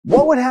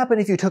What would happen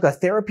if you took a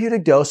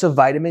therapeutic dose of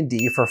vitamin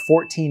D for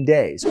 14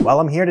 days? Well,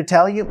 I'm here to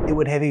tell you it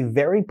would have a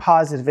very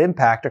positive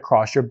impact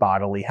across your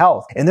bodily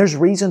health. And there's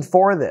reason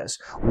for this.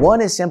 One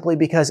is simply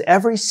because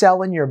every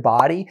cell in your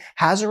body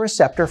has a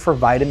receptor for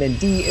vitamin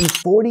D and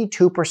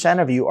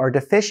 42% of you are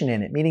deficient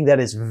in it, meaning that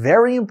it's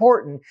very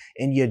important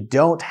and you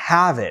don't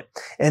have it.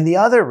 And the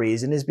other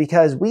reason is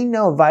because we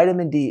know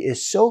vitamin D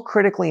is so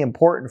critically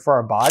important for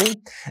our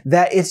body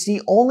that it's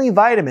the only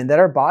vitamin that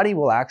our body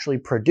will actually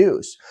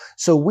produce.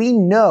 So we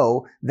know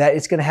that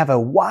it's going to have a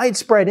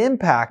widespread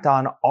impact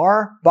on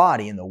our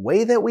body and the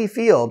way that we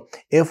feel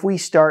if we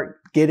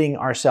start getting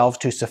ourselves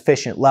to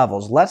sufficient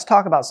levels. Let's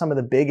talk about some of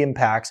the big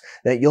impacts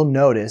that you'll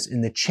notice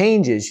and the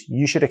changes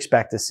you should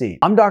expect to see.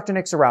 I'm Dr.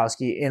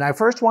 Zyrowski, and I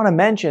first want to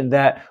mention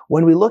that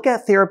when we look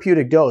at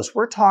therapeutic dose,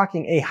 we're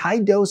talking a high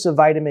dose of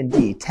vitamin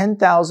D,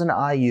 10,000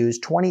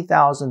 IUs,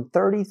 20,000,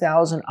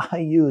 30,000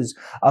 IUs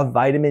of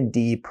vitamin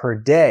D per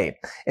day.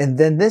 And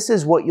then this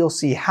is what you'll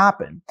see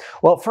happen.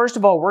 Well, first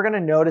of all, we're going to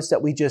notice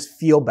that we just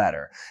feel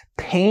better.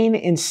 Pain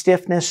and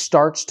stiffness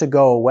starts to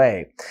go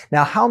away.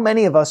 Now, how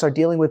many of us are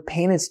dealing with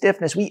pain and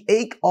stiffness? We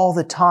ache all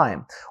the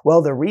time.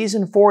 Well, the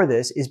reason for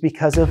this is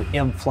because of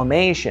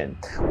inflammation.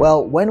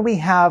 Well, when we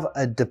have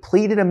a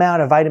depleted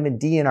amount of vitamin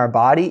D in our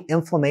body,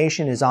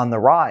 inflammation is on the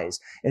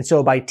rise. And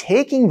so by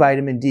taking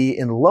vitamin D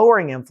and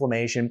lowering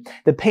inflammation,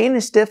 the pain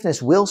and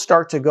stiffness will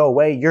start to go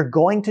away. You're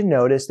going to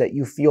notice that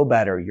you feel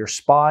better, your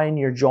spine,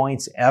 your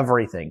joints,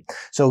 everything.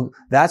 So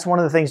that's one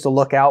of the things to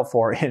look out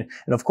for and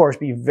of course,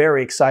 be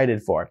very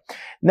excited for.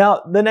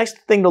 Now, the next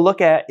thing to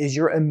look at is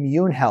your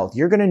immune health.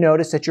 You're going to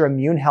notice that your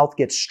immune health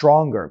gets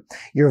stronger.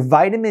 Your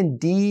vitamin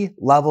D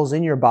levels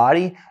in your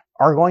body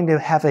are going to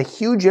have a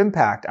huge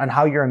impact on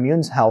how your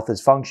immune health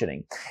is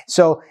functioning.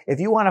 So if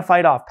you want to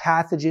fight off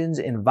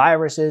pathogens and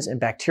viruses and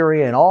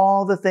bacteria and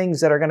all the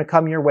things that are going to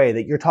come your way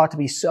that you're taught to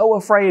be so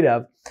afraid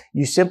of,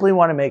 you simply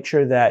want to make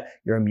sure that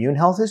your immune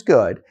health is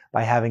good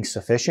by having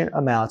sufficient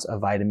amounts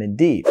of vitamin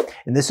D.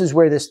 And this is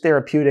where this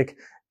therapeutic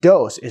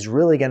dose is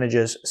really going to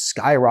just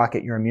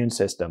skyrocket your immune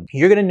system.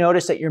 You're going to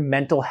notice that your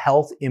mental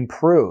health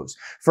improves.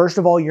 First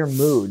of all, your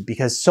mood,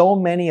 because so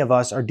many of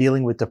us are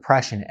dealing with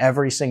depression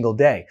every single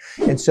day.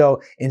 And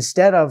so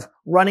instead of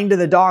running to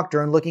the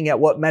doctor and looking at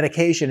what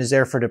medication is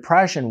there for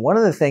depression, one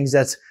of the things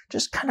that's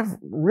just kind of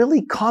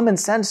really common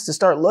sense to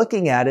start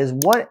looking at is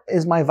what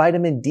is my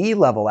vitamin D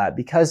level at?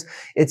 Because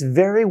it's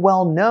very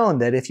well known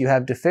that if you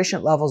have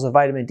deficient levels of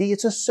vitamin D,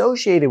 it's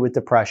associated with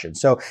depression.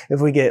 So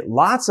if we get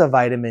lots of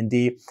vitamin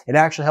D, it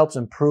actually helps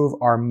improve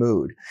our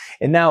mood.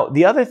 And now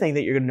the other thing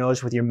that you're going to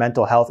notice with your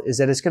mental health is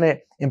that it's going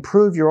to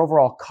improve your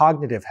overall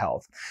cognitive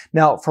health.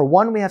 Now, for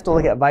one, we have to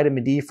look at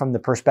vitamin D from the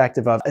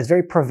perspective of it's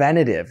very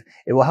preventative.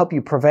 It will help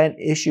you prevent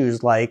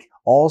issues like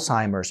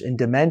Alzheimer's and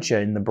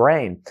dementia in the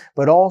brain,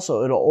 but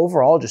also it'll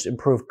overall just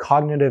improve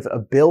cognitive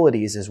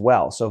abilities as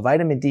well. So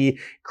vitamin D,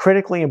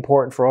 critically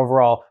important for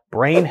overall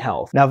brain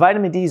health. Now,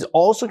 vitamin D is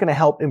also going to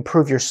help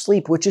improve your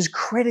sleep, which is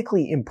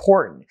critically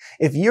important.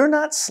 If you're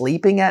not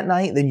sleeping at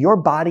night, then your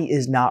body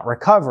is not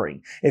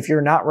recovering. If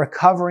you're not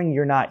recovering,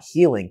 you're not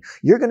healing.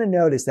 You're going to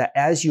notice that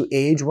as you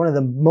age, one of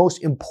the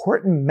most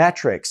important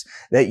metrics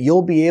that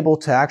you'll be able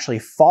to actually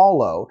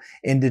follow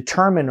and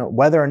determine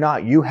whether or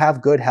not you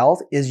have good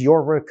health is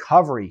your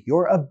recovery,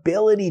 your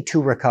ability to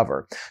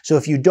recover. So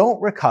if you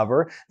don't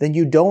recover, then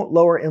you don't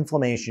lower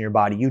inflammation in your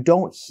body. You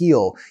don't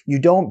heal. You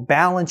don't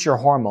balance your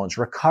hormones.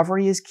 Recovery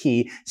is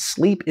key.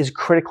 Sleep is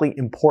critically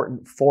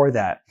important for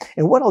that.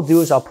 And what I'll do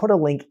is I'll put a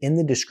link in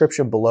the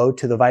description below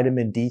to the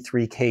vitamin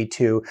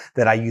D3K2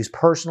 that I use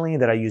personally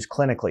and that I use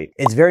clinically.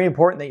 It's very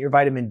important that your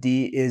vitamin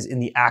D is in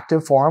the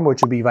active form,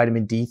 which would be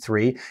vitamin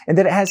D3, and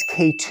that it has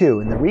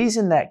K2. And the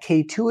reason that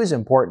K2 is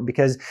important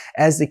because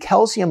as the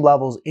calcium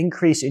levels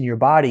increase in your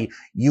body,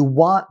 you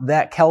want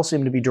that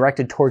calcium to be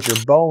directed towards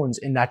your bones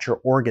and not your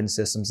organ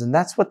systems. And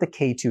that's what the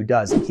K2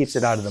 does. It keeps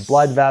it out of the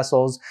blood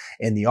vessels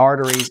and the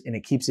arteries, and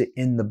it keeps it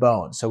in the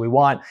bone. So we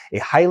want a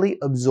highly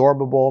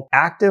absorbable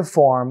active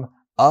form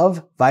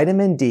of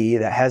vitamin D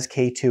that has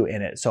K2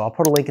 in it. So I'll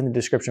put a link in the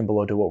description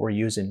below to what we're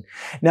using.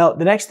 Now,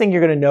 the next thing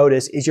you're going to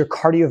notice is your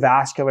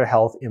cardiovascular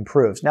health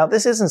improves. Now,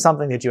 this isn't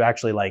something that you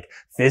actually like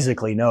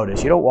physically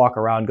notice. You don't walk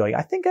around going,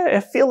 I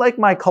feel like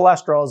my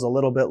cholesterol is a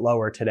little bit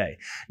lower today.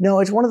 No,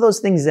 it's one of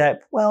those things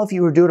that, well, if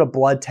you were doing a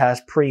blood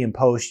test pre and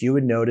post, you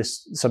would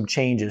notice some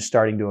changes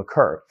starting to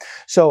occur.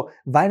 So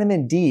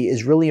vitamin D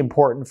is really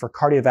important for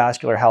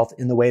cardiovascular health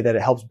in the way that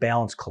it helps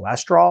balance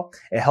cholesterol.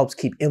 It helps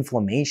keep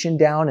inflammation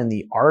down in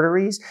the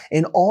arteries.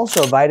 And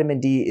also vitamin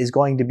D is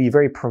going to be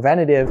very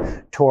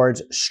preventative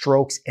towards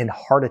strokes and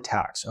heart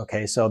attacks.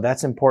 Okay, so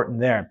that's important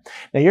there.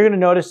 Now you're going to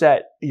notice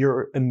that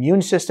your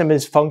immune system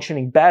is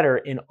functioning better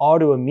and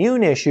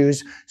autoimmune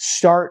issues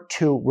start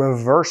to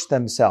reverse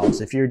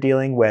themselves. If you're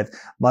dealing with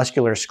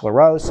muscular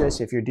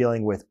sclerosis, if you're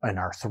dealing with an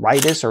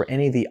arthritis or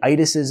any of the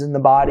itises in the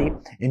body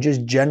and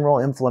just general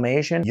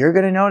inflammation, you're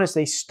going to notice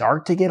they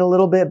start to get a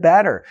little bit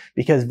better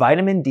because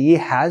vitamin D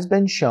has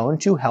been shown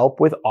to help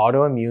with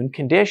autoimmune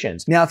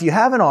conditions. Now, if you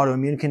have an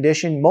autoimmune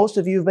condition, most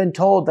of you have been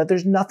told that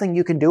there's nothing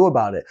you can do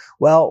about it.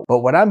 Well, but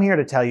what I'm here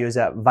to tell you is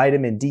that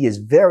vitamin D is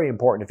very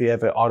important if you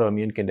have an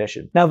autoimmune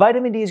condition. Now,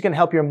 vitamin D is going to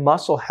help your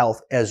muscle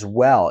health as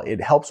well.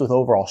 It helps with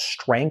overall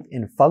strength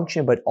and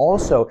function, but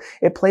also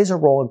it plays a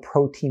role in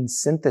protein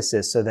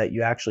synthesis so that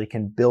you actually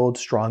can build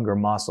stronger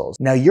muscles.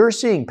 Now, you're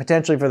seeing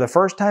potentially for the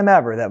first time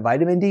ever that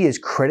vitamin D is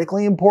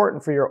critically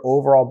important for your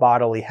overall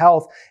bodily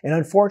health, and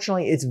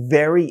unfortunately, it's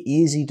very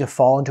easy to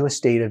fall into a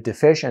state of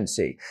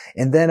deficiency.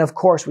 And then, of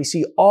course, we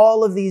see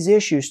all of these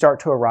issues start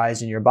to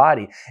arise in your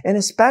body, and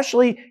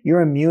especially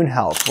your immune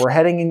health. We're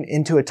heading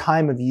into a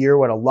time of year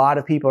when a lot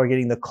of people are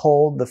getting the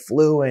cold, the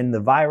flu, and the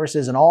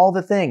viruses and all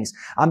the things.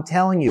 I'm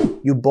telling you,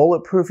 you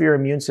bulletproof your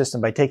immune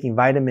system by taking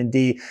vitamin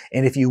D.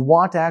 And if you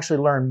want to actually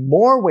learn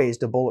more ways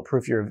to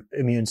bulletproof your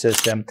immune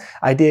system,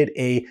 I did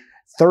a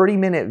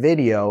 30-minute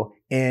video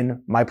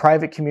in my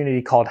private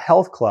community called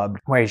Health Club,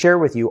 where I share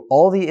with you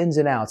all the ins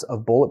and outs of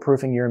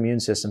bulletproofing your immune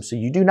system so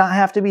you do not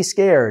have to be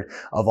scared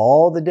of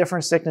all the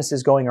different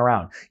sicknesses going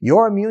around.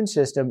 Your immune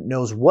system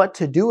knows what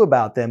to do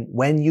about them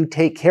when you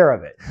take care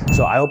of it.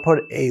 So I will put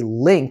a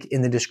link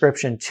in the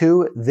description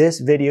to this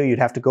video. You'd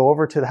have to go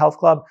over to the Health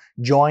Club,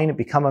 join,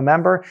 become a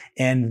member,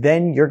 and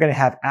then you're going to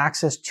have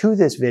access to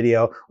this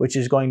video, which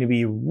is going to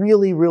be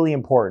really, really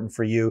important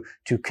for you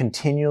to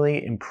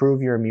continually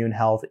improve your immune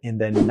health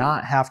and then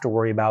not have to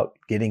worry about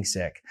getting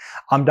sick.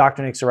 I'm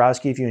Dr.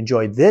 Zyrowski. If you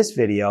enjoyed this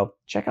video,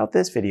 check out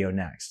this video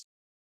next.